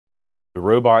The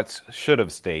robots should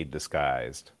have stayed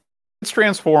disguised. It's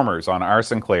Transformers on our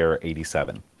Sinclair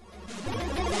 87.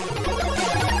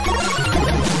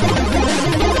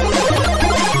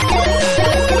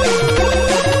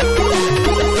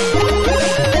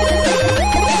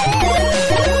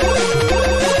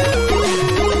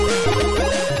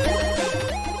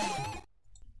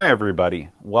 Hi, everybody.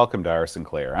 Welcome to our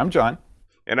Sinclair. I'm John.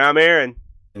 And I'm Aaron.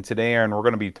 And today, Aaron, we're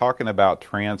going to be talking about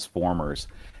Transformers.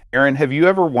 Aaron, have you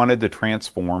ever wanted to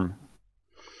transform?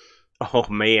 Oh,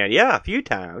 man. Yeah, a few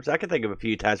times. I can think of a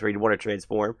few times where you'd want to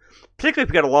transform. Particularly if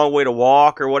you got a long way to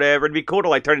walk or whatever. It'd be cool to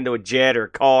like turn into a jet or a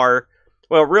car.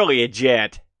 Well, really a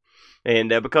jet. And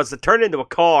because to turn into a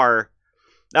car,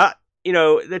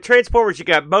 the Transformers you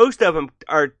got, most of them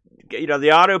are, the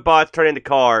Autobots turn into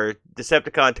cars.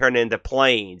 Decepticon turn into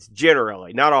planes,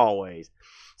 generally. Not always.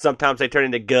 Sometimes they turn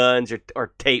into guns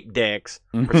or tape decks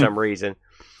for some reason.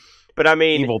 But I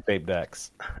mean, Evil tape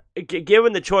decks.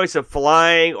 Given the choice of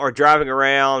flying or driving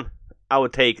around, I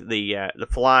would take the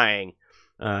flying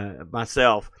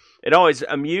myself. It always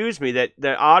amused me that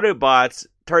the Autobots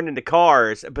turned into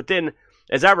cars, but then,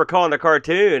 as I recall in the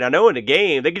cartoon, I know in the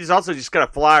game, they could just kind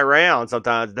of fly around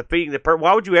sometimes, defeating the person.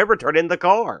 Why would you ever turn into the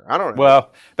car? I don't know.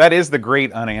 Well, that is the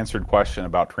great unanswered question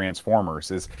about Transformers,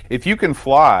 is if you can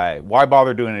fly, why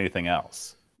bother doing anything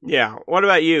else? Yeah. What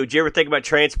about you? Did you ever think about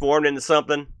transforming into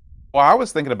something? Well, I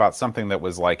was thinking about something that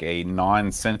was like a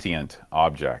non-sentient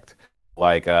object,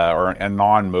 like or a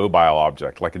non-mobile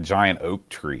object, like a giant oak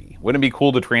tree. Wouldn't it be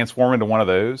cool to transform into one of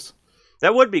those?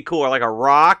 That would be cool. Like a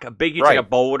rock, a big, huge, like a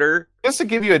boulder. Just to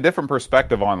give you a different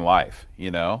perspective on life,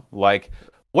 like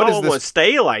what is this? Well, would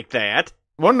stay like that.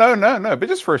 Well, no, but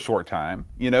just for a short time,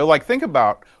 like think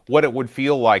about what it would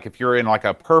feel like if you're in like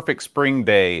a perfect spring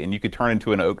day and you could turn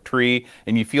into an oak tree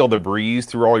and you feel the breeze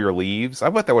through all your leaves. I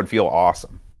bet that would feel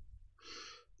awesome.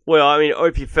 Well, I mean, or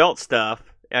if you felt stuff.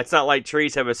 It's not like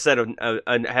trees have a set of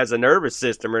has a nervous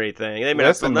system or anything. They may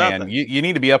Listen, not feel man, you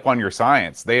need to be up on your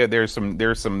science. There's some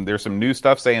new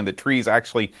stuff saying that trees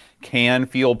actually can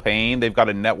feel pain. They've got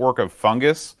a network of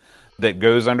fungus that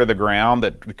goes under the ground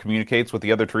that communicates with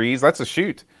the other trees. That's a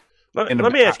shoot. Let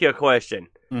me ask you a question.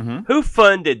 Mm-hmm. Who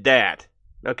funded that?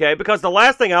 Okay, because the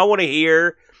last thing I want to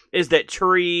hear is that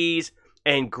trees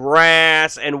and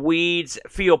grass and weeds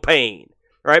feel pain.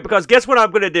 Right? Because guess what I'm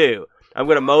going to do? I'm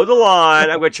going to mow the lawn.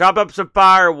 I'm going to chop up some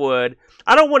firewood.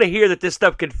 I don't want to hear that this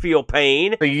stuff could feel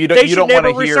pain. So you should don't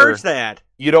never want to research that.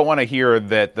 You don't want to hear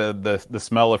that the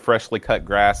smell of freshly cut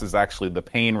grass is actually the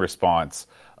pain response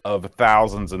of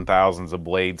thousands and thousands of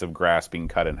blades of grass being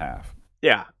cut in half.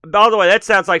 Yeah. By the way, that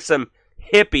sounds like some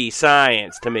hippie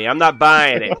science to me. I'm not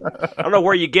buying it. I don't know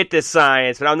where you get this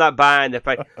science, but I'm not buying it.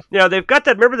 They've got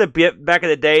that. Remember the bit back in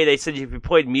the day? They said if you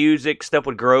played music, stuff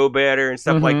would grow better and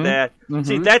stuff like that. Mm-hmm.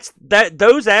 See,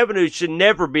 those avenues should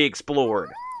never be explored.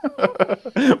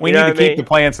 We need to keep the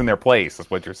plants in their place. Is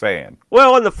what you're saying.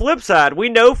 Well, on the flip side, we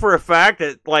know for a fact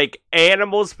that like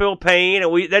animals feel pain,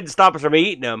 and that didn't stop us from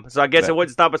eating them. So I guess it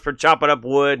wouldn't stop us from chopping up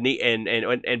wood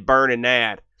and burning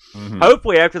that. Mm-hmm.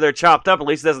 Hopefully, after they're chopped up, at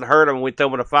least it doesn't hurt them when we throw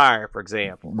them in a fire, for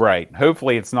example. Right.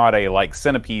 Hopefully, it's not a like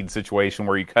centipede situation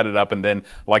where you cut it up and then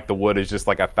like the wood is just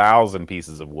like 1,000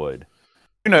 pieces of wood.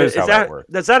 Who knows how that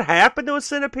works? Does that happen to a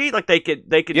centipede? Like they could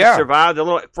just survive the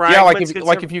little fragments? Yeah,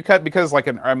 like if you cut because like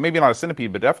maybe not a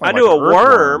centipede, but definitely I knew a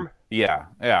worm. Yeah.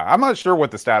 I'm not sure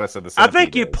what the status of the centipede I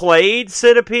think you is. Played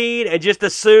centipede and just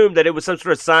assumed that it was some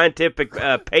sort of scientific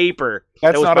paper.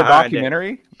 That's not a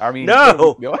documentary? I mean,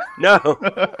 no.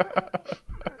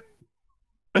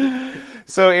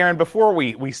 So, Aaron, before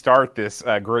we start this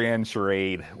grand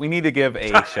charade, we need to give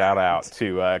a shout out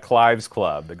to Clive's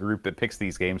Club, the group that picks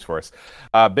these games for us.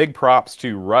 Big props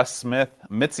to Russ Smith,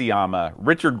 Mitsuyama,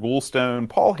 Richard Goulstone,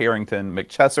 Paul Harrington,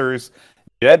 McChessers,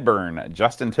 Jedburn,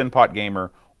 Justin Tinpot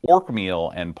Gamer,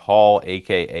 Orkmeal, and Paul,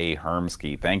 a.k.a.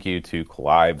 Hermsky. Thank you to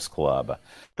Clive's Club.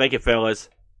 Thank you, fellas.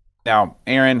 Now,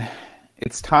 Aaron,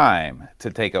 it's time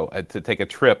to take a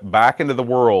trip back into the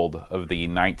world of the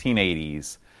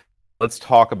 1980s. Let's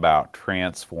talk about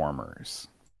Transformers.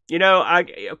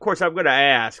 Of course, I'm going to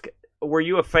ask, were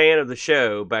you a fan of the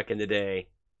show back in the day?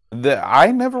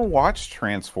 I never watched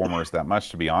Transformers that much,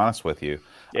 to be honest with you.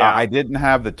 Yeah. I didn't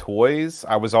have the toys.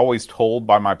 I was always told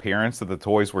by my parents that the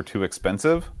toys were too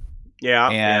expensive. Yeah.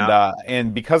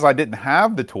 And because I didn't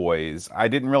have the toys, I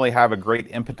didn't really have a great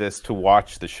impetus to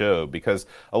watch the show, because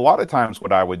a lot of times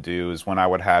what I would do is when I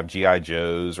would have G.I.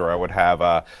 Joes or I would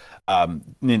have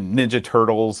Ninja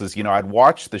Turtles is, I'd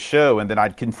watch the show and then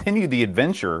I'd continue the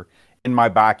adventure in my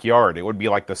backyard. It would be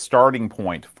like the starting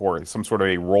point for some sort of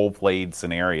a role-played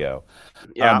scenario.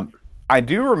 Yeah. I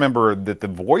do remember that the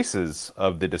voices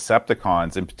of the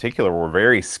Decepticons in particular were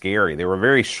very scary. They were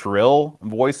very shrill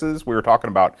voices. We were talking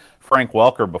about Frank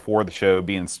Welker before the show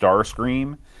being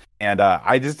Starscream, and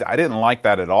I didn't like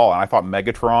that at all. And I thought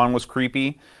Megatron was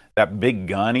creepy. That big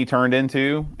gun he turned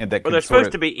into, and that Well, they're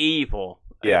supposed to be evil.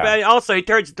 Yeah. But also, he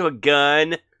turns into a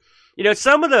gun. You know,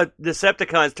 some of the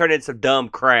Decepticons turn into some dumb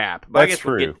crap. But That's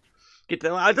true.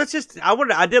 I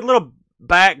did a little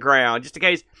background just in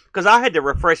case, because I had to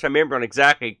refresh my memory on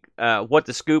exactly what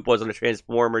the scoop was on the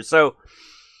Transformers. So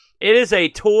it is a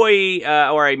toy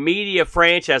or a media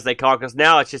franchise, they call it, because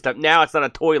now it's not a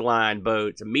toy line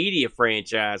boat. It's a media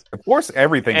franchise. Of course,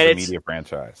 everything's a media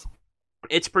franchise.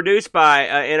 It's produced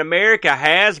by, in America,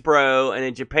 Hasbro, and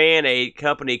in Japan, a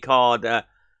company called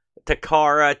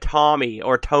Takara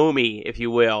Tomy, if you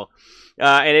will.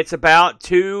 And it's about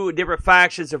two different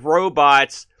factions of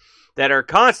robots that are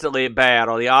constantly at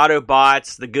battle. The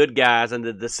Autobots, the good guys, and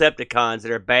the Decepticons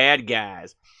that are bad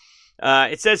guys.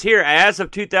 It says here, as of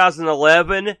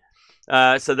 2011,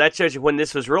 so that shows you when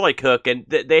this was really cooking,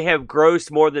 they have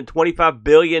grossed more than $25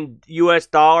 billion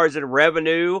in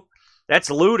revenue.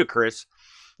 That's ludicrous.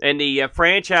 And the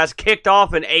franchise kicked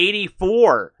off in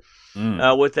 '84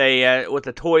 with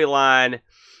a toy line,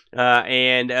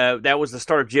 and that was the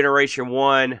start of Generation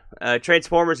 1.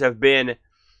 Transformers have been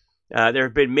there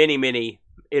have been many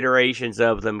iterations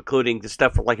of them, including the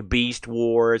stuff like Beast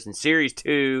Wars and Series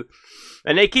 2,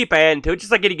 and they keep adding to it,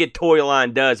 just like any good toy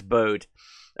line does, Boat.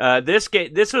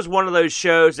 This was one of those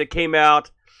shows that came out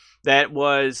that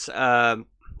was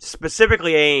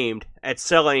specifically aimed at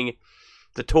selling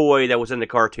the toy that was in the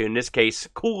cartoon. In this case,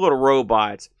 cool little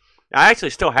robots. I actually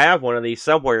still have one of these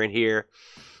somewhere in here.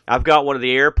 I've got one of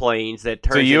the airplanes that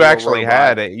turns. So you actually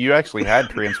had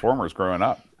Transformers growing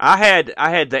up. I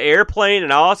had the airplane,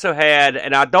 and I also had,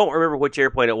 and I don't remember which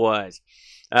airplane it was.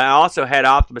 I also had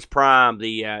Optimus Prime,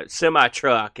 the semi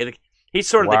truck. He's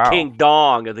sort of the King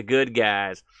Dong of the good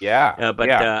guys. Yeah.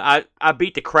 I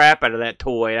beat the crap out of that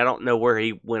toy. I don't know where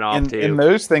he went off to. And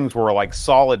those things were like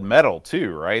solid metal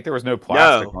too, right? There was no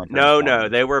plastic. No.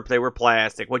 They were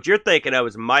plastic. What you're thinking of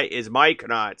is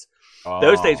Micronauts.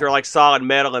 Those things were like solid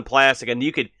metal and plastic, and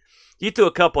you threw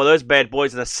a couple of those bad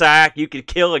boys in a sack, you could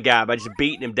kill a guy by just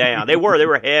beating him down. They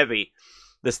were heavy.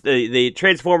 The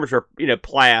Transformers were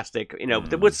plastic,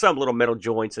 with some little metal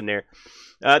joints in there.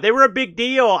 They were a big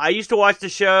deal. I used to watch the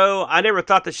show. I never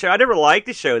liked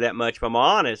the show that much, if I'm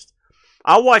honest.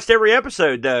 I watched every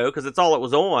episode, though, because it's all it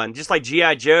was on, just like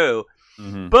G.I. Joe.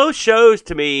 Mm-hmm. Both shows,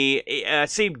 to me,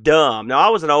 seemed dumb. Now, I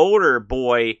was an older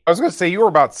boy. I was going to say, you were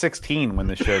about 16 when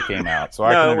the show came out, so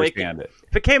I can understand it.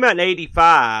 If it came out in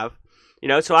 85,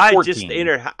 so I had just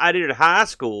entered high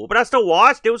school, but I still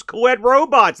watched. It was cool. It had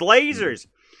robots, lasers,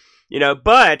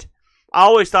 but I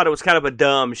always thought it was kind of a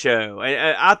dumb show.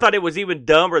 And I thought it was even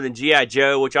dumber than G.I.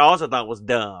 Joe, which I also thought was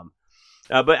dumb.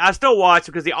 But I still watched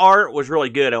it because the art was really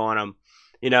good on them.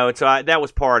 And so that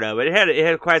was part of it. It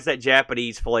had quite that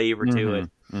Japanese flavor to it.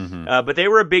 Mm-hmm. But they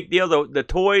were a big deal. The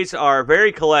toys are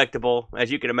very collectible,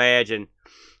 as you can imagine.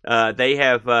 They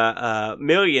have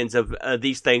millions of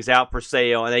these things out for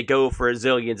sale, and they go for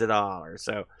zillions of dollars.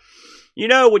 So,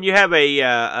 when you have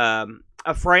a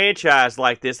franchise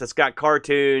like this that's got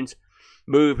cartoons,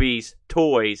 movies,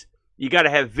 toys, you got to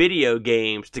have video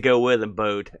games to go with them,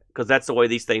 Boat, because that's the way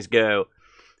these things go.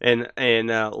 And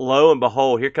lo and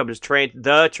behold, here comes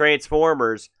the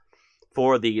Transformers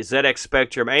for the ZX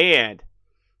Spectrum and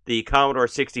the Commodore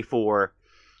 64.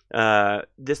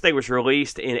 This thing was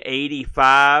released in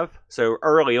 '85, so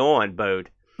early on, Boat,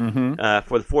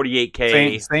 for the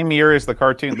 48K. Same year as the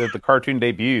cartoon that the cartoon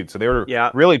debuted, so they were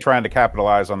really trying to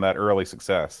capitalize on that early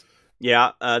success.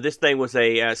 Yeah, this thing was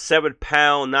a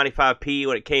 7-pound 95p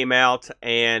when it came out,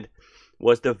 and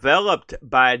was developed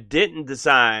by Denton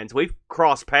Designs. We've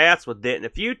crossed paths with Denton a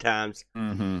few times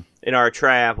in our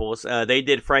travels. They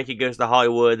did Frankie Goes to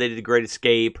Hollywood. They did The Great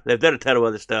Escape. They've done a ton of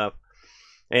other stuff.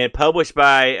 And published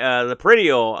by the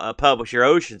perennial publisher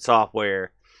Ocean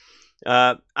Software.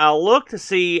 I'll look to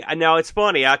see. Now, it's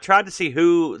funny. I tried to see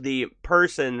who the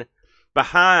person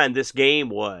behind this game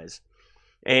was.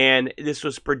 And this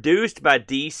was produced by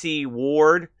DC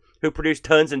Ward, who produced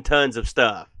tons and tons of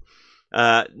stuff.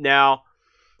 Now,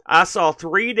 I saw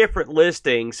 3 different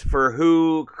listings for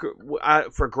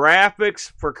for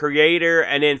graphics, for creator,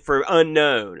 and then for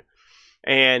unknown.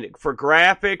 And for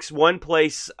graphics, one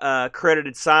place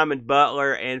credited Simon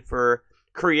Butler, and for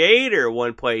creator,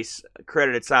 one place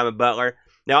credited Simon Butler.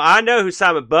 Now, I know who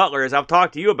Simon Butler is. I've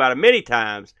talked to you about him many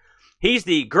times. He's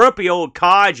the grumpy old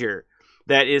codger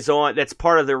that's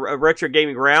part of the Retro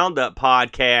Gaming Roundup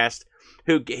podcast,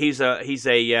 he's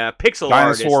a pixel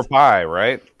Dinosaur artist. Pie,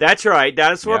 right? That's right,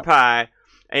 Dinosaur Yep. Pie.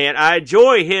 And I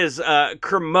enjoy his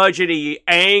curmudgeony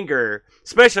anger,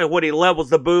 especially when he levels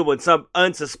the boom with some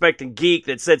unsuspecting geek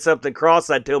that said something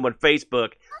cross-eyed to him on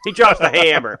Facebook. He drops the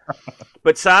hammer.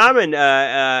 But Simon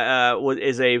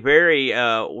is a very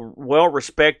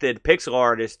well-respected pixel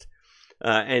artist,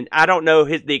 and I don't know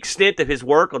the extent of his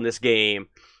work on this game,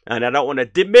 and I don't want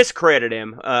to miscredit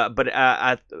him, but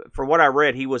from what I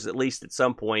read, he was at least at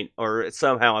some point or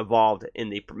somehow involved in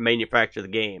the manufacture of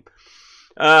the game.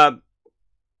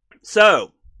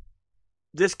 So,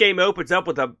 this game opens up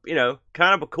with a,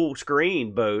 kind of a cool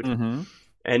screen, Boat. Mm-hmm.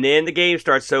 And then the game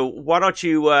starts. So, why don't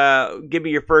you give me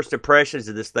your first impressions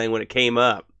of this thing when it came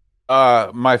up?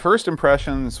 My first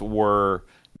impressions were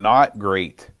not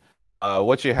great.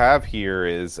 What you have here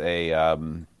is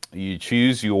you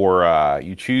choose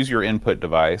your input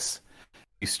device,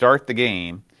 you start the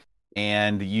game,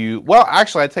 and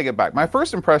actually, I take it back. My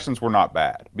first impressions were not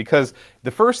bad because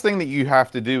the first thing that you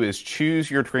have to do is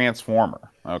choose your transformer.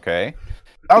 Okay,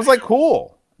 I was like,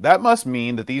 cool. That must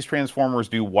mean that these transformers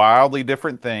do wildly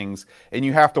different things, and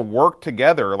you have to work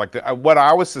together. Like what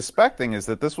I was suspecting is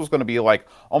that this was going to be like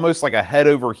almost like a head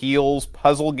over heels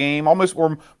puzzle game, almost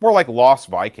or more like Lost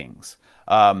Vikings.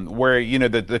 Where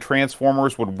the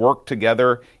Transformers would work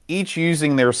together, each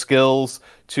using their skills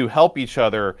to help each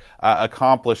other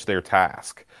accomplish their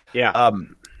task. Yeah.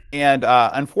 And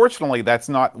unfortunately, that's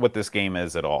not what this game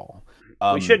is at all.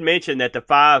 We should mention that the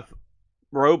 5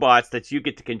 robots that you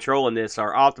get to control in this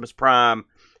are Optimus Prime,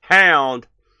 Hound,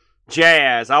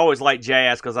 Jazz. I always like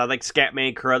Jazz because I think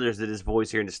Scatman Carruthers did his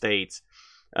voice here in the States.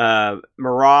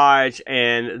 Mirage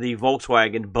and the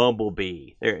Volkswagen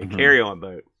Bumblebee. There, carry on,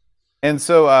 Boat. And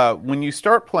so when you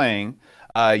start playing,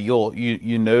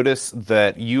 you notice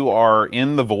that you are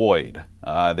in the void.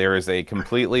 There is a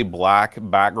completely black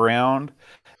background,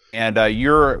 and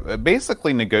you're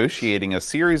basically negotiating a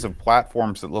series of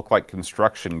platforms that look like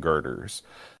construction girders.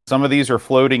 Some of these are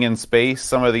floating in space.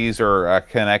 Some of these are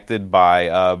connected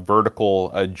by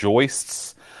vertical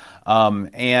joists.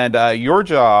 And your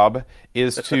job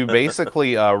is to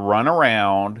basically run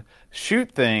around,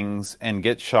 shoot things, and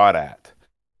get shot at.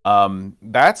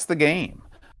 That's the game.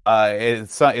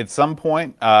 At some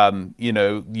point,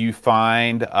 you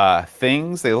find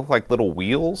things. They look like little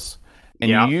wheels,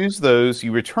 and you use those.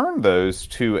 You return those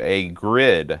to a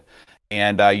grid,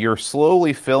 and you're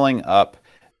slowly filling up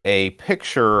a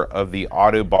picture of the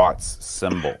Autobots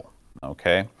symbol.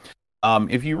 Okay,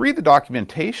 if you read the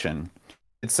documentation,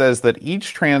 it says that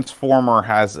each transformer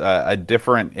has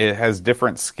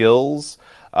different skills.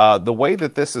 The way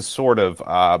that this is sort of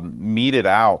meted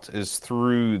out is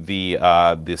through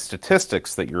the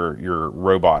statistics that your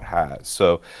robot has.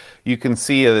 So you can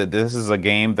see that this is a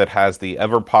game that has the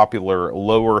ever popular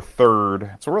lower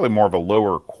third. It's really more of a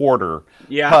lower quarter.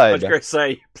 Yeah, HUD. I was going to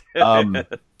say.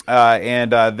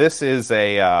 This is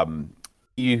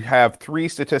you have 3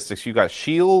 statistics. You've got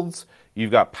shields,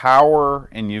 you've got power,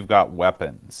 and you've got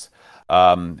weapons.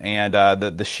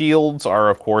 The shields are,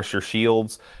 of course, your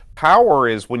shields. Power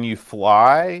is when you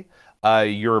fly,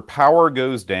 your power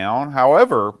goes down.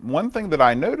 However, one thing that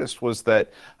I noticed was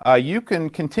that you can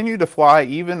continue to fly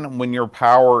even when your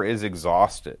power is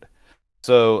exhausted.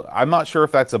 So I'm not sure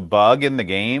if that's a bug in the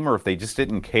game or if they just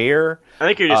didn't care. I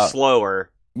think you're just slower.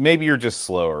 Maybe you're just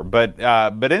slower. But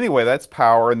anyway, that's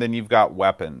power, and then you've got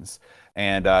weapons.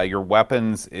 And your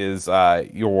weapons is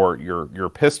your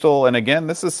pistol. And again,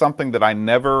 this is something that I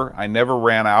never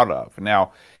ran out of.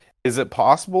 Now, is it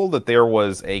possible that there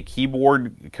was a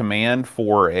keyboard command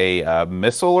for a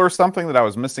missile or something that I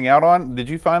was missing out on? Did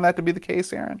you find that to be the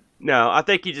case, Aaron? No, I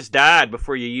think you just died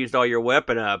before you used all your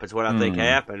weapon up. Is what I think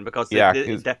happened because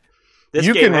this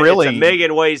you game can really has a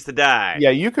million ways to die.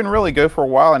 Yeah, you can really go for a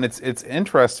while, and it's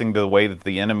interesting the way that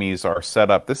the enemies are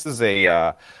set up. This is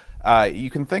you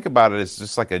can think about it as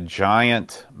just like a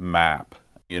giant map.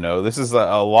 This is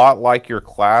a lot like your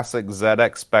classic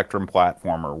ZX Spectrum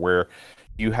platformer where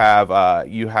you have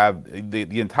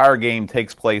the entire game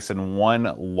takes place in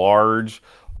one large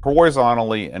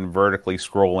horizontally and vertically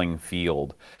scrolling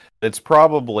field. It's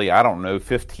probably, I don't know,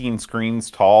 15 screens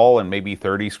tall and maybe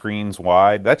 30 screens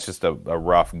wide. That's just a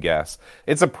rough guess.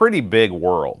 It's a pretty big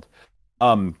world.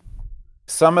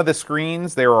 Some of the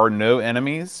screens, there are no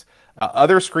enemies.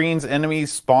 Other screens,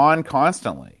 enemies spawn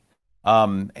constantly.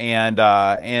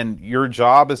 And your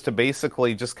job is to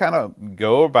basically just kind of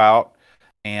go about.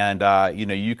 And,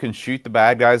 you can shoot the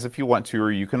bad guys if you want to,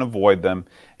 or you can avoid them,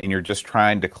 and you're just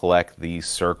trying to collect these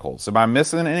circles. Am I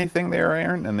missing anything there,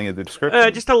 Aaron, in the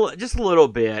description? Just a little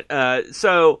bit.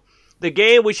 So the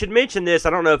game, we should mention this. I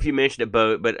don't know if you mentioned it,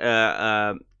 Boat, but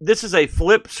this is a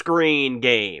flip screen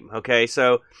game. Okay,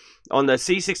 so on the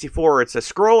C64, it's a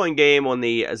scrolling game. On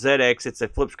the ZX, it's a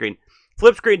flip screen.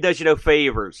 Flip screen does you no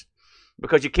favors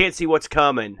because you can't see what's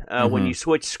coming when you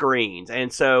switch screens.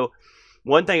 And so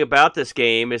one thing about this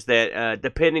game is that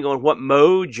depending on what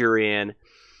mode you're in,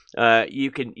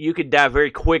 you can die very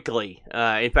quickly.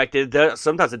 In fact,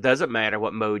 sometimes it doesn't matter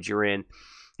what mode you're in.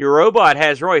 Your robot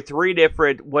has really 3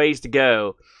 different ways to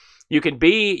go. You can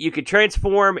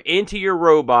transform into your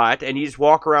robot and you just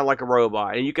walk around like a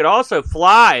robot. And you can also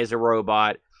fly as a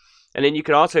robot. And then you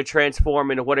can also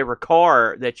transform into whatever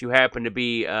car that you happen to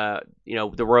be,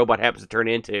 the robot happens to turn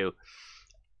into.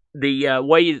 The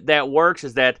way that works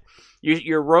is that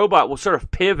your robot will sort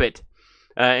of pivot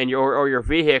and your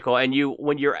vehicle, and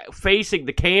when you're facing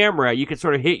the camera, you can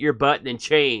sort of hit your button and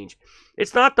change.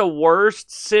 It's not the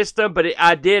worst system, but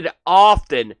I did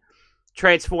often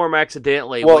transform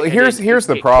accidentally. Well, here's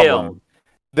the problem.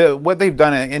 What they've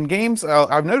done in games,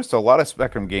 I've noticed a lot of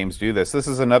Spectrum games do this. This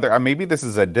is another, maybe this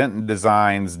is a Denton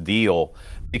Designs deal,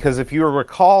 because if you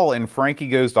recall in Frankie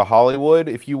Goes to Hollywood,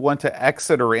 if you want to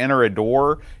exit or enter a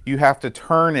door, you have to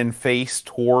turn and face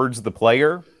towards the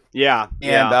player. Yeah,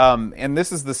 and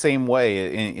this is the same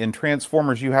way in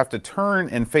Transformers. You have to turn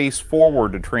and face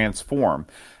forward to transform.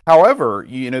 However,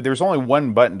 there's only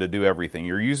one button to do everything.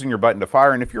 You're using your button to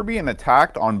fire, and if you're being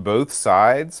attacked on both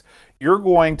sides, you're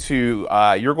going to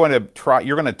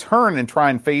turn and try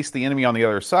and face the enemy on the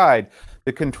other side.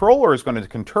 The controller is going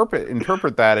to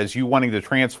interpret that as you wanting to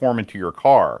transform into your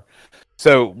car.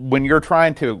 So when you're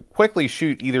trying to quickly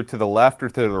shoot either to the left or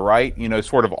to the right,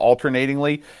 sort of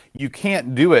alternatingly, you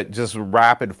can't do it just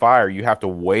rapid fire. You have to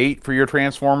wait for your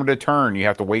transformer to turn. You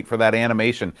have to wait for that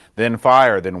animation, then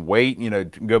fire, then wait,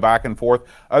 go back and forth.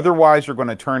 Otherwise, you're going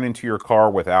to turn into your car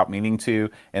without meaning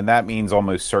to, and that means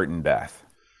almost certain death.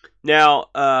 Now,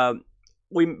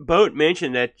 we both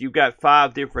mentioned that you've got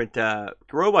 5 different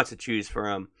robots to choose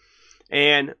from.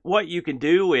 And what you can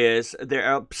do is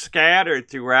they're scattered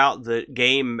throughout the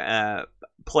game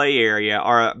play area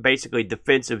are basically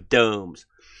defensive domes.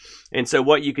 And so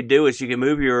what you can do is you can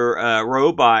move your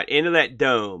robot into that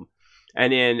dome.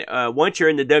 And then once you're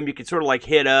in the dome, you can sort of like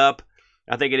hit up,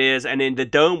 I think it is. And then the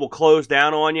dome will close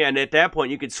down on you. And at that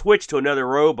point, you can switch to another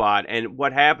robot. And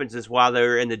what happens is while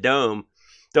they're in the dome,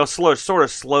 they'll sort of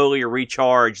slowly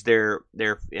recharge their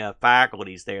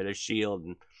faculties there, their shield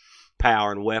and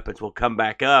power and weapons will come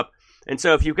back up. And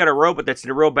so if you've got a robot that's in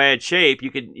a real bad shape,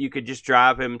 you could just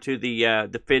drive him to the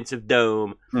defensive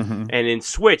dome and then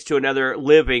switch to another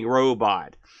living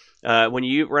robot. When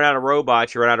you run out of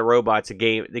robots, you run out of robots,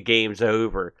 the game's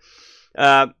over.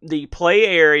 The play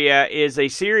area is a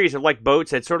series of like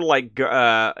boats that's sort of like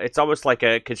it's almost like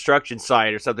a construction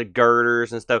site or something,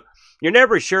 girders and stuff. You're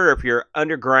never sure if you're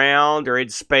underground or in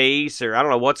space or I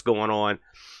don't know what's going on.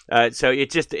 So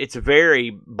it's very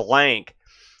blank.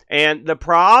 And the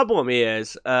problem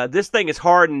is this thing is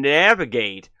hard to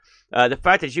navigate. The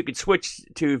fact that you can switch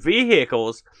to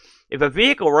vehicles, if a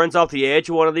vehicle runs off the edge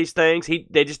of one of these things,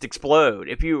 they just explode.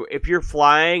 If you're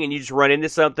flying and you just run into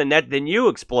something, then you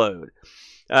explode.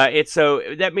 So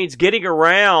that means getting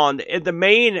around. The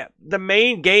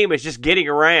main game is just getting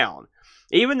around.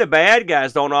 Even the bad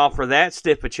guys don't offer that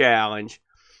stiff a challenge.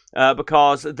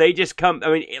 Because they just come.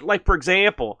 I mean, like for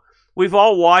example, we've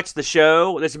all watched the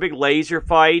show. There's a big laser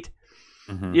fight.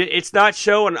 It's not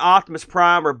showing Optimus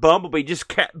Prime or Bumblebee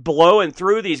just blowing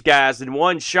through these guys in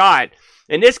one shot.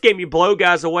 In this game, you blow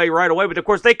guys away right away, but of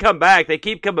course they come back. They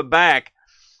keep coming back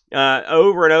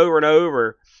over and over and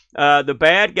over. The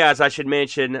bad guys I should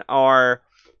mention are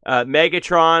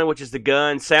Megatron, which is the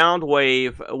gun,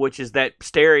 Soundwave, which is that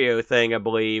stereo thing, I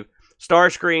believe.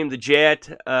 Starscream, the jet,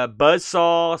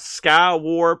 Buzzsaw,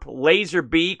 Skywarp,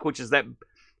 Laserbeak, which is that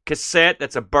cassette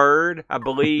that's a bird, I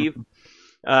believe.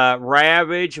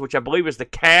 Ravage, which I believe is the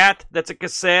cat that's a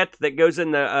cassette that goes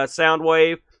in the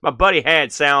Soundwave. My buddy had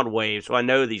Soundwave, so I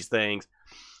know these things.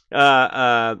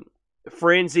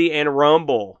 Frenzy and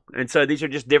Rumble. And so these are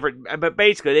just different, but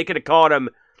basically they could have called them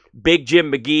Big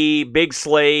Jim McGee, Big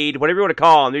Slade, whatever you want to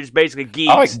call them. They're just basically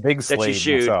geeks I like Big Slade that you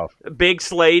shoot. Myself. Big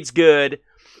Slade's good.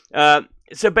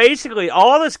 So basically,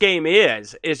 all this game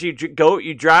is you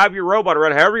drive your robot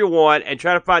around however you want and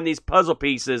try to find these puzzle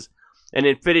pieces and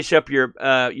then finish up your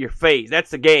phase.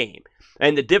 That's the game.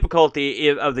 And the difficulty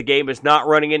of the game is not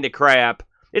running into crap.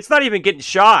 It's not even getting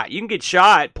shot. You can get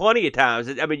shot plenty of times.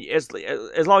 I mean, as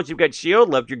long as you've got shield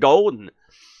left, you're golden.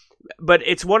 But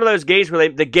it's one of those games where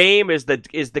the game is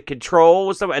the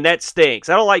control, and that stinks.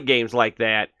 I don't like games like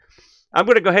that. I'm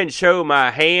going to go ahead and show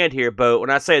my hand here, Bo, when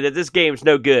I say that this game's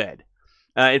no good.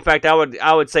 In fact,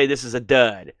 I would say this is a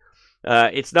dud.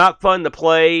 It's not fun to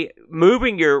play.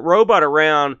 Moving your robot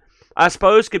around, I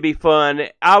suppose, could be fun.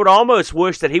 I would almost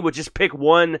wish that he would just pick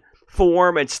one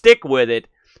form and stick with it,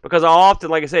 because I often,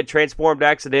 like I said, transformed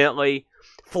accidentally.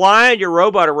 Flying your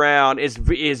robot around is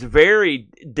very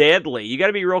deadly. You got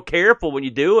to be real careful when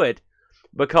you do it,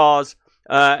 because,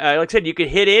 like I said, you could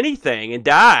hit anything and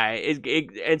die,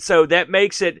 and so that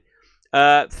makes it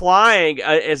flying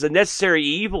as a necessary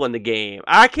evil in the game.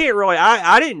 I can't really.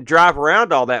 I didn't drive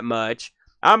around all that much.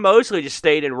 I mostly just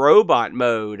stayed in robot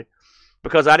mode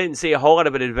because I didn't see a whole lot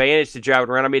of an advantage to driving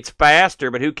around. I mean, it's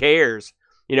faster, but who cares?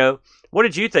 What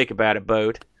did you think about it,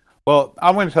 Boat? Well,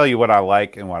 I'm going to tell you what I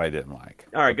like and what I didn't like.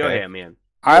 All right, go ahead, man.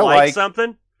 I like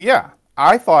something? Yeah.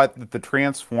 I thought that the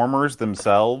Transformers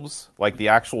themselves, like the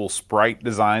actual sprite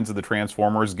designs of the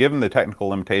Transformers, given the technical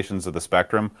limitations of the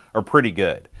Spectrum, are pretty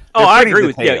good. Oh, I agree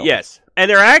with you. Yes. And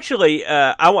they're actually,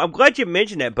 I'm glad you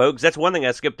mentioned that, Bo, because that's one thing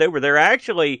I skipped over. They're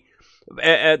actually,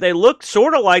 they look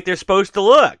sort of like they're supposed to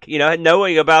look,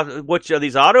 knowing about which of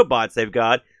these Autobots they've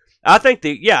got. I think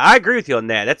I agree with you on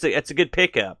that. That's a good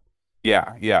pickup.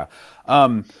 Yeah.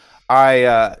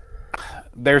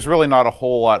 There's really not a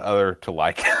whole lot other to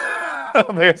like.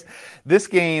 This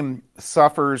game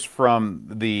suffers from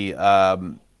the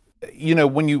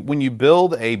when you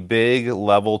build a big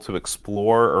level to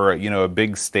explore, or a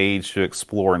big stage to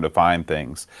explore and to find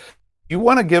things, you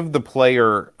want to give the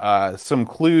player some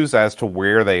clues as to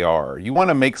where they are. You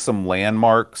want to make some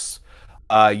landmarks.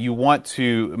 You want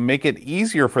to make it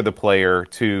easier for the player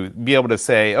to be able to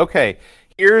say, okay,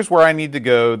 here's where I need to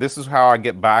go. This is how I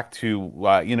get back to,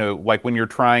 like when you're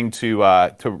trying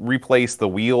to replace the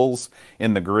wheels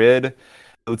in the grid.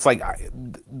 It's like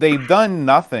they've done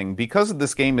nothing, because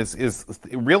this game is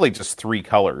really just three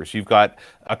colors. You've got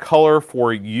a color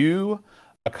for you,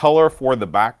 a color for the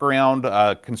background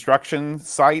construction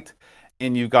site,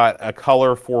 and you've got a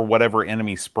color for whatever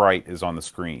enemy sprite is on the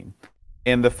screen.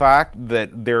 And the fact that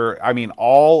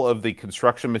all of the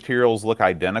construction materials look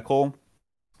identical,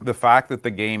 the fact that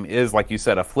the game is, like you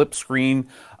said, a flip screen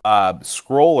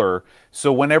scroller.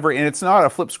 So and it's not a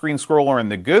flip screen scroller in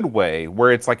the good way,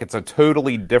 where it's like it's a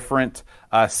totally different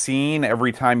scene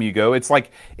every time you go. It's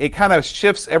like it kind of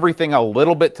shifts everything a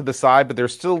little bit to the side, but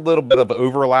there's still a little bit of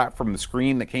overlap from the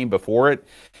screen that came before it.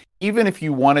 Even if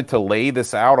you wanted to lay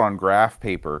this out on graph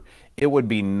paper, it would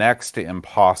be next to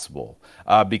impossible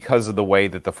because of the way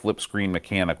that the flip screen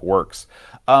mechanic works.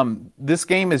 This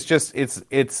game is just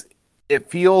it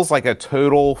feels like a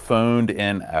total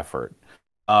phoned-in effort.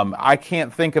 I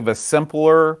can't think of a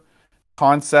simpler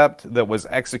concept that was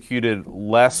executed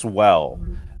less well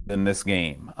than this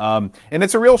game. And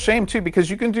it's a real shame, too, because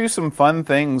you can do some fun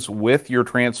things with your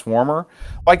Transformer.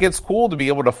 Like, it's cool to be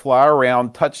able to fly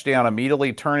around, touch down,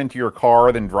 immediately turn into your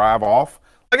car, then drive off.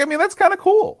 That's kind of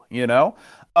cool,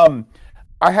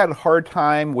 I had a hard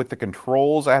time with the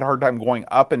controls. I had a hard time going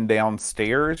up and down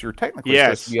stairs. You're technically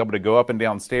supposed to be able to go up and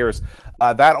down stairs.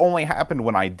 That only happened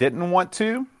when I didn't want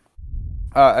to.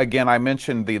 Again, I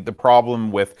mentioned the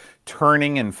problem with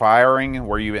turning and firing,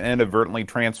 where you inadvertently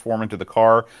transform into the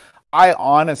car. I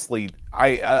honestly,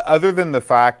 other than the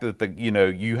fact that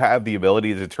you have the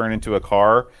ability to turn into a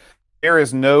car, there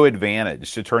is no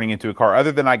advantage to turning into a car,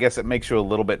 other than, I guess, it makes you a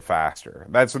little bit faster.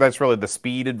 That's really the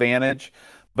speed advantage.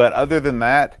 But other than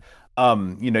that,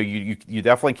 you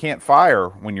definitely can't fire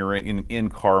when you're in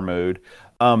car mode.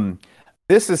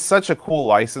 This is such a cool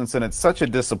license, and it's such a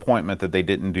disappointment that they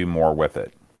didn't do more with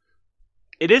it.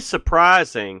 It is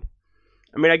surprising.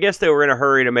 I guess they were in a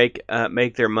hurry to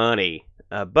make their money,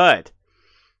 but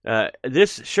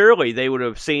this, surely they would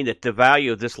have seen that the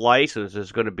value of this license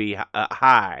is going to be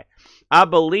high. I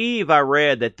believe I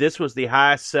read that this was the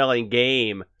highest selling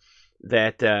game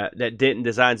that Denton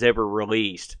Designs ever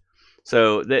released.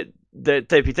 So that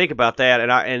if you think about that,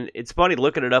 and it's funny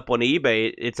looking it up on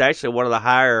eBay, it's actually one of the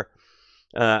higher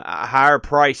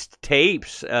priced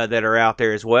tapes that are out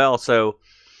there as well. So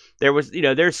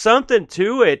there's something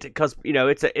to it, because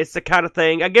it's the kind of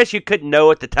thing, I guess you couldn't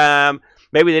know at the time.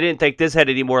 Maybe they didn't think this had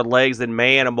any more legs than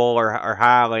Manimal or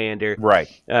Highlander. Right.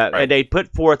 And they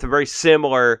put forth a very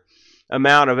similar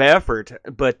amount of effort,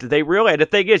 but the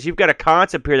thing is, you've got a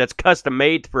concept here that's custom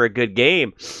made for a good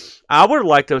game. I would have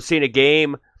liked to have seen a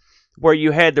game where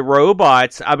you had the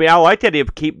robots. I like the idea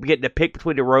of keep getting to pick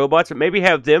between the robots, but maybe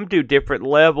have them do different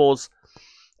levels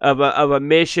of a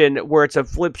mission where it's a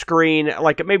flip screen.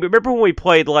 Like, maybe remember when we've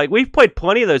played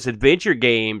plenty of those adventure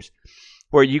games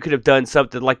where you could have done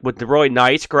something like with the really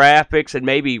nice graphics and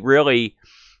maybe really,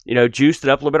 juiced it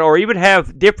up a little bit, or even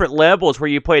have different levels where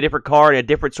you play a different car in a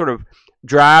different sort of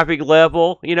driving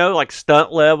level, like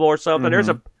stunt level or something.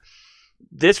 Mm-hmm.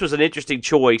 this was an interesting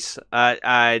choice.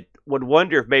 I would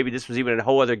wonder if maybe this was even a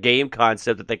whole other game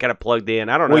concept that they kind of plugged in.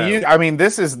 I don't know. Well,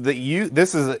 this is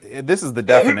the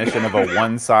definition of a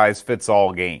one size fits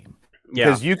all game.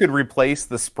 Because you could replace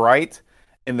the sprite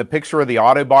in the picture of the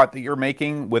Autobot that you're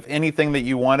making with anything that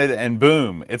you wanted, and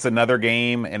boom, it's another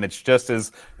game, and it's just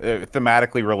as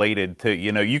thematically related to,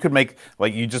 you could make,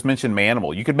 like you just mentioned,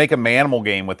 Manimal. You could make a Manimal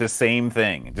game with this same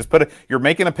thing. Just you're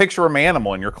making a picture of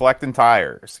Manimal, and you're collecting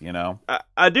tires.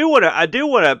 I do want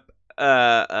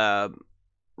to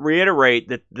reiterate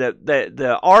that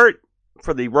the art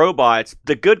for the robots,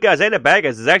 the good guys and the bad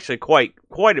guys, is actually quite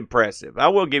impressive. I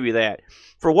will give you that.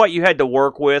 For what you had to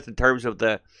work with in terms of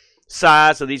the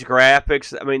size of these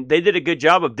graphics, I mean, they did a good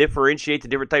job of differentiating the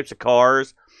different types of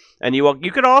cars, and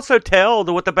you can also tell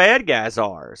what the bad guys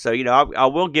are. So I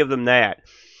will give them that.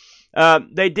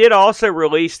 They did also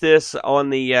release this on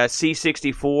the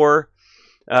C64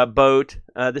 boat.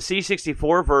 The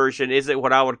C64 version isn't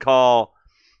what I would call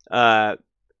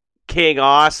King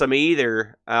Awesome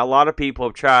either. A lot of people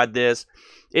have tried this.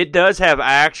 It does have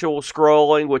actual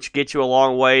scrolling, which gets you a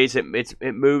long ways. It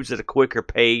moves at a quicker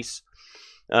pace.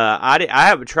 I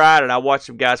haven't tried it. I watched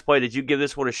some guys play. Did you give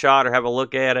this one a shot or have a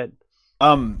look at it?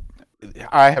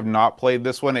 I have not played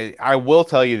this one. I will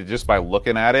tell you, just by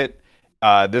looking at it,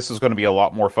 this is going to be a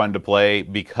lot more fun to play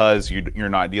because you're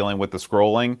not dealing with the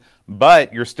scrolling,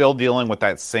 but you're still dealing with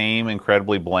that same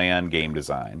incredibly bland game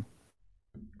design.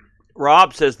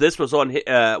 Rob says this was on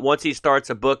once he starts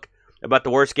a book about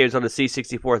the worst games on the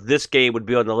C64, this game would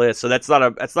be on the list. So that's not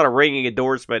a ringing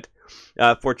endorsement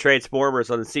for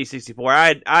Transformers on the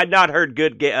C64. I had not heard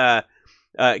good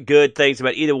things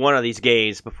about either one of these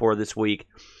games before this week.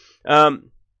 I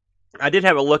did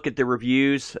have a look at the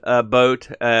reviews, Boat,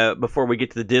 before we get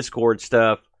to the Discord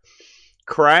stuff.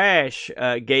 Crash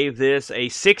gave this a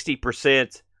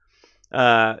 60%.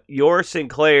 Your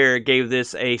Sinclair gave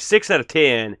this a 6 out of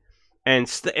 10. And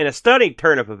in a stunning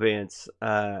turn of events,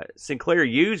 Sinclair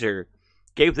User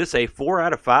gave this a 4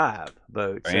 out of 5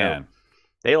 vote. So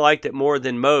they liked it more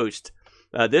than most.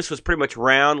 This was pretty much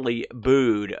roundly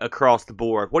booed across the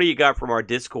board. What do you got from our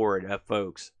Discord,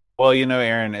 folks? Well,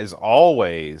 Aaron, as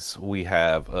always, we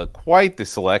have quite the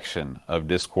selection of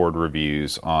Discord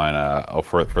reviews on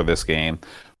for this game.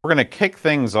 We're going to kick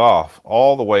things off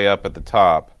all the way up at the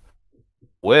top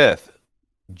with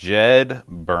Jed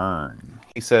Byrne.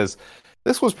 He says,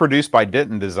 this was produced by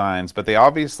Denton Designs, but they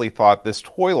obviously thought this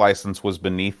toy license was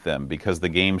beneath them because the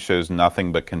game shows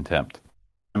nothing but contempt.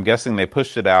 I'm guessing they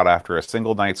pushed it out after a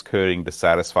single night's coding to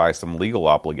satisfy some legal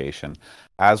obligation,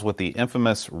 as with the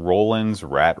infamous Roland's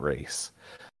Rat Race.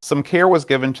 Some care was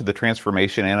given to the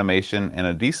transformation animation and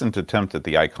a decent attempt at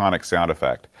the iconic sound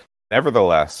effect,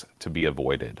 nevertheless to be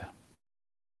avoided.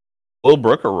 Will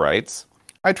Brooker writes,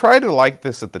 I tried to like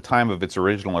this at the time of its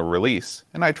original release,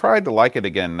 and I tried to like it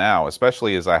again now,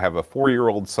 especially as I have a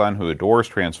 4-year-old son who adores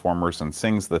Transformers and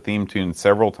sings the theme tune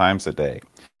several times a day.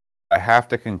 I have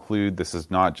to conclude this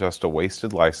is not just a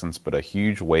wasted license, but a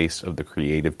huge waste of the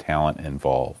creative talent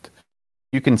involved.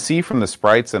 You can see from the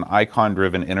sprites and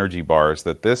icon-driven energy bars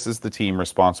that this is the team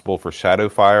responsible for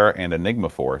Shadowfire and Enigma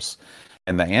Force,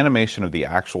 and the animation of the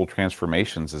actual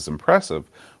transformations is impressive,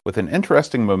 with an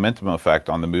interesting momentum effect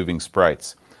on the moving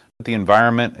sprites. But the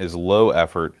environment is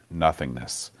low-effort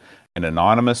nothingness, an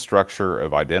anonymous structure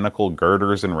of identical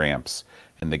girders and ramps,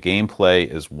 and the gameplay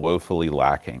is woefully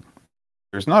lacking.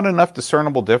 There's not enough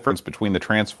discernible difference between the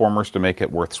Transformers to make it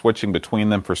worth switching between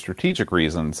them for strategic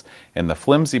reasons, and the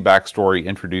flimsy backstory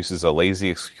introduces a lazy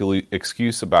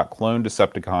excuse about clone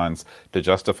Decepticons to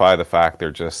justify the fact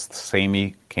they're just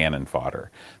samey cannon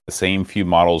fodder, the same few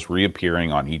models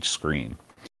reappearing on each screen.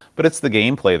 But it's the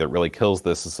gameplay that really kills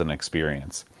this as an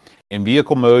experience. In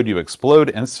vehicle mode, you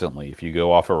explode instantly if you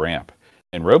go off a ramp.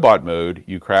 In robot mode,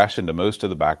 you crash into most of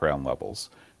the background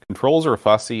levels. Controls are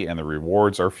fussy and the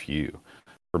rewards are few.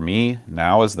 For me,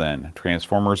 now as then,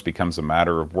 Transformers becomes a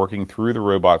matter of working through the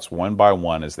robots one by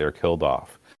one as they're killed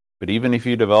off. But even if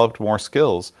you developed more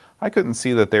skills, I couldn't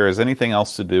see that there is anything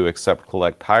else to do except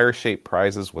collect tire-shaped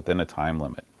prizes within a time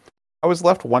limit. I was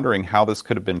left wondering how this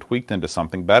could have been tweaked into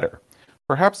something better.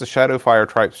 Perhaps a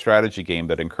Shadowfire-type strategy game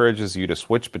that encourages you to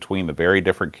switch between the very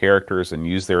different characters and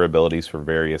use their abilities for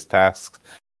various tasks,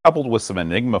 coupled with some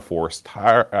Enigma Force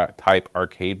type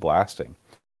arcade blasting.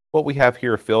 What we have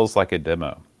here feels like a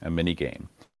demo, a minigame.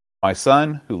 My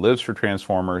son, who lives for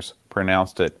Transformers,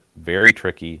 pronounced it very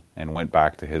tricky and went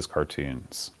back to his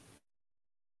cartoons.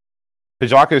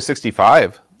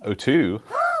 Pajako6502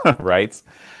 writes,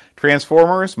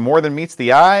 Transformers more than meets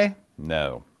the eye?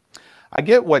 No. I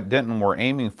get what Denton were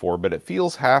aiming for, but it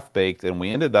feels half-baked, and we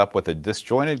ended up with a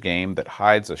disjointed game that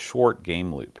hides a short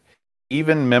game loop.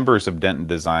 Even members of Denton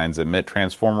Designs admit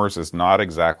Transformers is not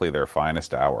exactly their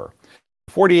finest hour.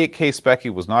 48K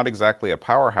Speccy was not exactly a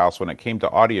powerhouse when it came to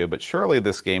audio, but surely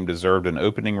this game deserved an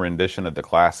opening rendition of the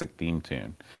classic theme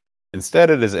tune. Instead,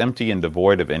 it is empty and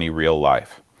devoid of any real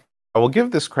life. I will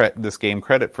give this game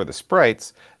credit for the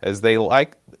sprites, as they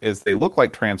look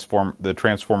like the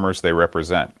Transformers they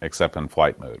represent, except in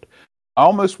flight mode. I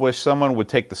almost wish someone would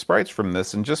take the sprites from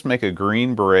this and just make a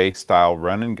Green Beret style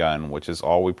run and gun, which is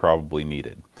all we probably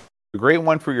needed. A great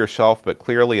one for your shelf, but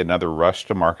clearly another rush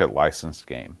to market licensed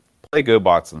game. Play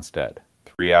GoBots instead.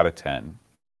 3 out of 10.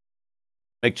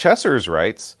 McChessers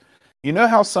writes, you know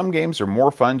how some games are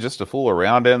more fun just to fool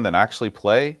around in than actually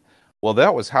play? Well,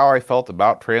 that was how I felt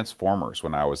about Transformers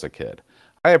when I was a kid.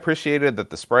 I appreciated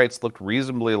that the sprites looked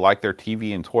reasonably like their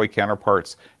TV and toy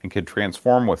counterparts and could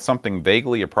transform with something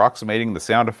vaguely approximating the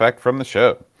sound effect from the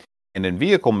show. And in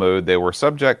vehicle mode, they were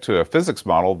subject to a physics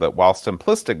model that, while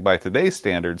simplistic by today's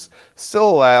standards, still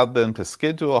allowed them to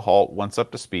skid to a halt once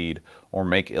up to speed or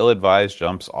make ill-advised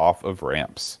jumps off of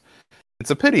ramps.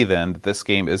 It's a pity, then, that this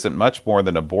game isn't much more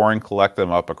than a boring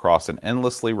collect-em-up across an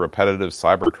endlessly repetitive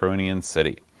Cybertronian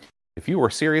city. If you were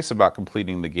serious about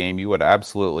completing the game, you would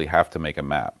absolutely have to make a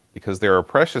map, because there are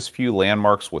precious few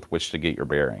landmarks with which to get your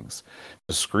bearings.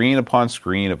 Just screen upon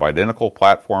screen of identical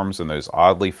platforms and those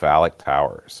oddly phallic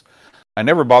towers. I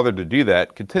never bothered to do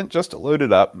that, content just to load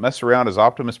it up, mess around as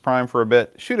Optimus Prime for a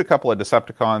bit, shoot a couple of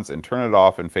Decepticons, and turn it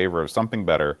off in favor of something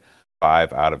better.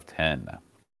 5 out of 10.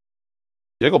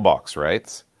 Jigglebox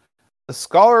writes, a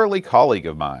scholarly colleague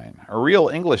of mine, a real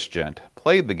English gent,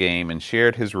 played the game and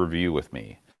shared his review with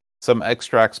me. Some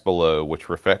extracts below which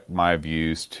reflect my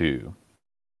views too.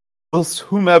 Whilst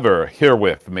whomever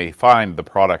herewith may find the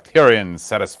product herein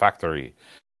satisfactory,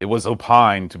 it was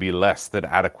opined to be less than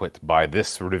adequate by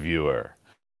this reviewer.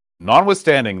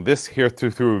 Notwithstanding this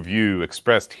hereto view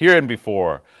expressed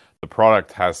hereinbefore, the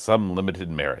product has some limited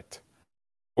merit.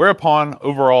 Whereupon,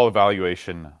 overall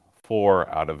evaluation, 4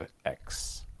 out of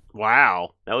X.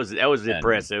 Wow, that was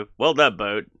impressive. Well done,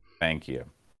 Boat. Thank you.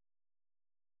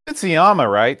 Mitsuyama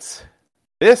writes,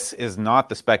 this is not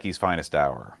the Speccy's finest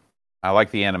hour. I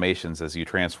like the animations as you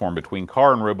transform between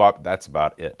car and robot, but that's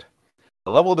about it.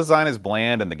 The level design is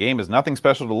bland and the game is nothing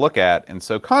special to look at, and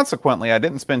so consequently I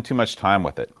didn't spend too much time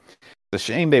with it. It's a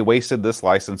shame they wasted this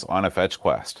license on a fetch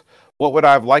quest. What would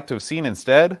I have liked to have seen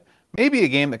instead? Maybe a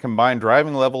game that combined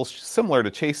driving levels similar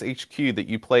to Chase HQ that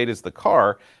you played as the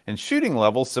car, and shooting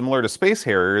levels similar to Space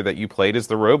Harrier that you played as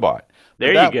the robot.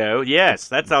 There you go. Yes,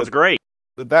 that sounds great.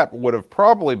 That would have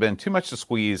probably been too much to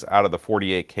squeeze out of the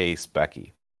 48K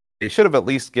Speccy. They should have at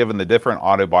least given the different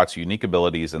Autobots unique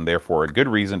abilities and therefore a good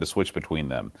reason to switch between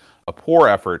them. A poor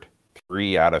effort,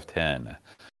 3 out of 10.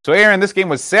 So Aaron, this game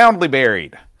was soundly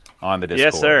buried on the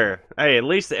Discord. Yes, sir. Hey, at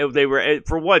least they were,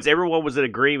 for once, everyone was in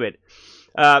agreement.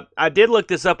 I did look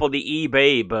this up on the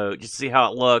eBay Boat just to see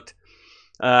how it looked.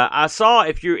 I saw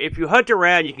if you hunt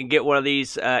around, you can get one of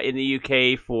these in the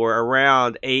UK for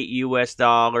around $8 US.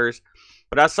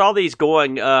 But I saw these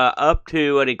going up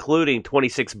to and including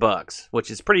 $26,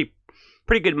 which is pretty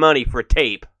good money for a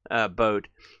tape Boat.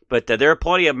 But there are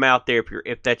plenty of them out there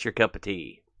if that's your cup of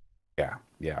tea. Yeah.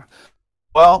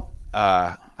 Well,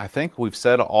 I think we've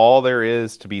said all there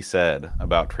is to be said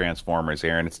about Transformers,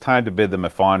 Aaron. It's time to bid them a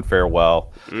fond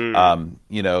farewell.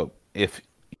 If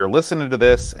you're listening to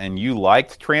this and you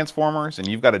liked Transformers and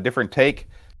you've got a different take,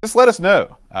 just let us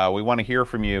know. We want to hear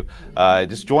from you.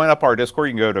 Just join up our Discord.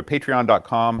 You can go to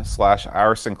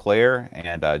patreon.com/OurSinclair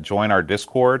and join our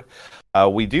Discord.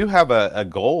 We do have a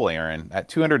goal, Aaron, at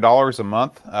 $200 a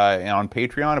month on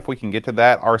Patreon. If we can get to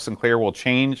that, Our Sinclair will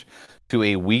change to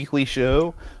a weekly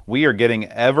show. We are getting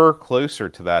ever closer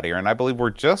to that, Aaron. I believe we're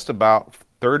just about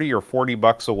 $30 or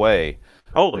 $40 away.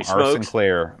 Holy Our smokes.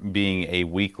 Sinclair being a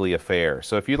weekly affair.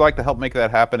 So if you'd like to help make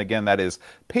that happen, again, that is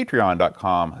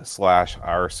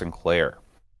patreon.com/OurSinclair.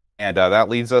 And that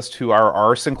leads us to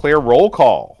our Sinclair roll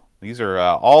call. These are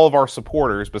all of our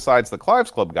supporters, besides the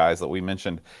Clives Club guys that we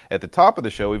mentioned at the top of the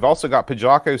show. We've also got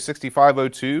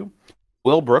Pajako6502,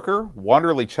 Will Brooker,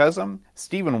 Wanderly Chesum,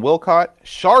 Stephen Wilcott,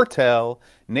 Chartel,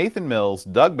 Nathan Mills,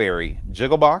 Doug Berry,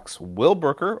 Jigglebox, Will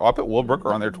Brooker. I'll put Will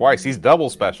Brooker on there twice. He's double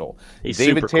special. He's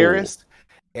David super Terrace,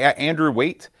 Andrew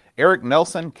Waite, Eric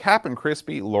Nelson, Captain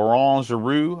Crispy, Laurent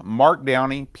Giroux, Mark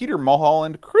Downey, Peter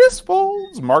Mulholland, Chris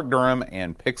Foles, Mark Durham,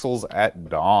 and Pixels at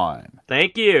Dawn.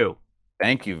 Thank you.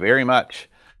 Thank you very much.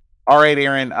 All right,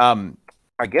 Aaron. I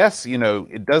guess,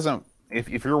 it doesn't,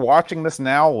 if you're watching this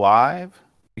now live,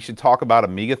 we should talk about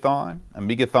Amigathon.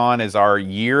 Amigathon is our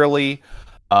yearly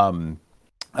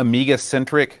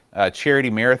Amiga-centric charity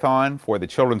marathon for the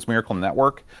Children's Miracle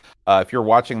Network. If you're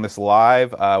watching this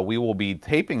live, we will be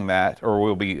taping that, or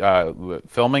we'll be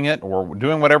filming it, or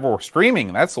doing whatever we're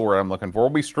streaming. That's the word I'm looking for. We'll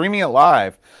be streaming it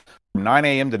live from 9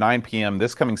 a.m. to 9 p.m.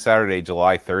 this coming Saturday,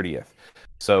 July 30th.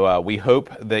 So we hope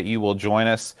that you will join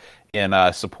us in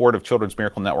support of Children's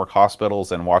Miracle Network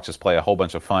hospitals and watch us play a whole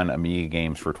bunch of fun Amiga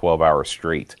games for 12 hours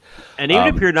straight. And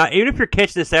even if you're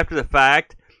catching this after the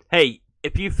fact, hey,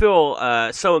 if you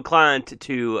feel so inclined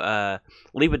to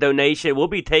leave a donation, we'll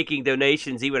be taking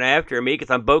donations even after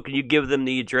Amigathon. Bo, can you give them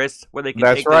the address where they can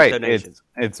take those donations?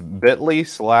 It's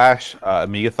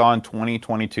bit.ly/Amigathon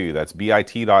 2022. That's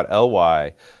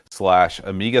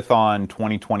bit.ly/Amigathon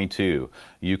 2022.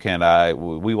 You can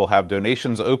we will have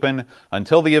donations open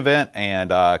until the event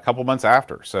and a couple months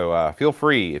after. So feel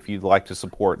free, if you'd like to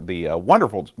support the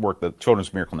wonderful work that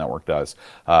Children's Miracle Network does,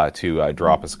 to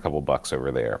drop us a couple bucks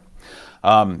over there.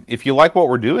 If you like what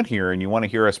we're doing here and you want to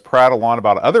hear us prattle on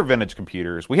about other vintage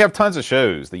computers, we have tons of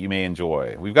shows that you may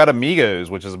enjoy. We've got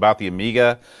Amigos, which is about the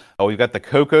Amiga. We've got the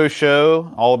Coco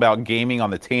Show, all about gaming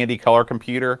on the Tandy color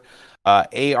computer.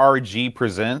 ARG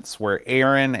Presents, where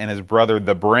Aaron and his brother,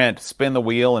 the Brent, spin the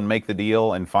wheel and make the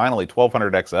deal. And finally,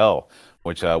 1200XL,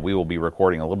 which we will be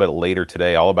recording a little bit later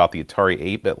today, all about the Atari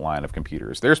 8-bit line of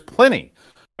computers. There's plenty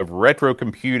of retro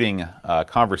computing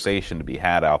conversation to be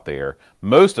had out there.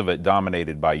 Most of it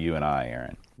dominated by you and I,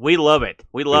 Aaron. We love it.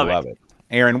 We love it.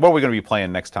 Aaron, what are we going to be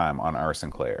playing next time on our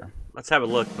Sinclair? Let's have a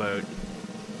look, Boat.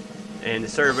 And the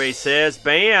survey says,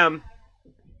 bam,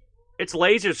 it's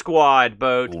Laser Squad,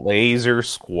 Boat. Laser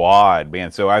Squad,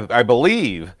 man. So I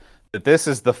believe that this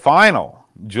is the final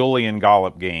Julian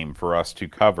Gollop game for us to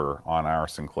cover on our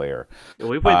Sinclair.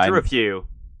 We went through a few.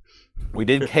 We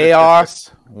did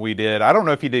Chaos. I don't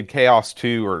know if he did Chaos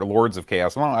 2 or Lords of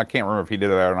Chaos. I can't remember if he did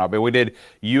that or not, but we did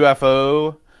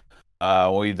UFO.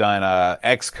 We've done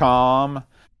XCOM.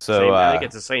 So I think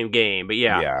it's the same game, but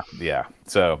yeah. Yeah.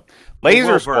 So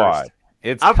Laser Squad.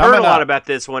 I've heard a lot about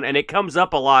this one, and it comes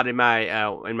up a lot in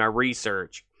my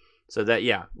research. So that,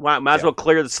 might as well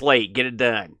clear the slate, get it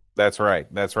done. That's right.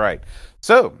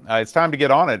 So it's time to get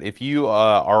on it. If you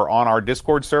are on our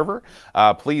Discord server,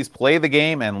 please play the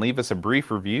game and leave us a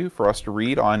brief review for us to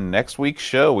read on next week's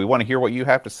show. We want to hear what you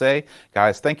have to say.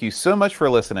 Guys, thank you so much for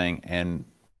listening, and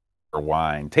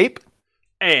rewind tape.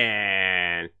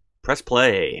 And press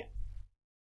play.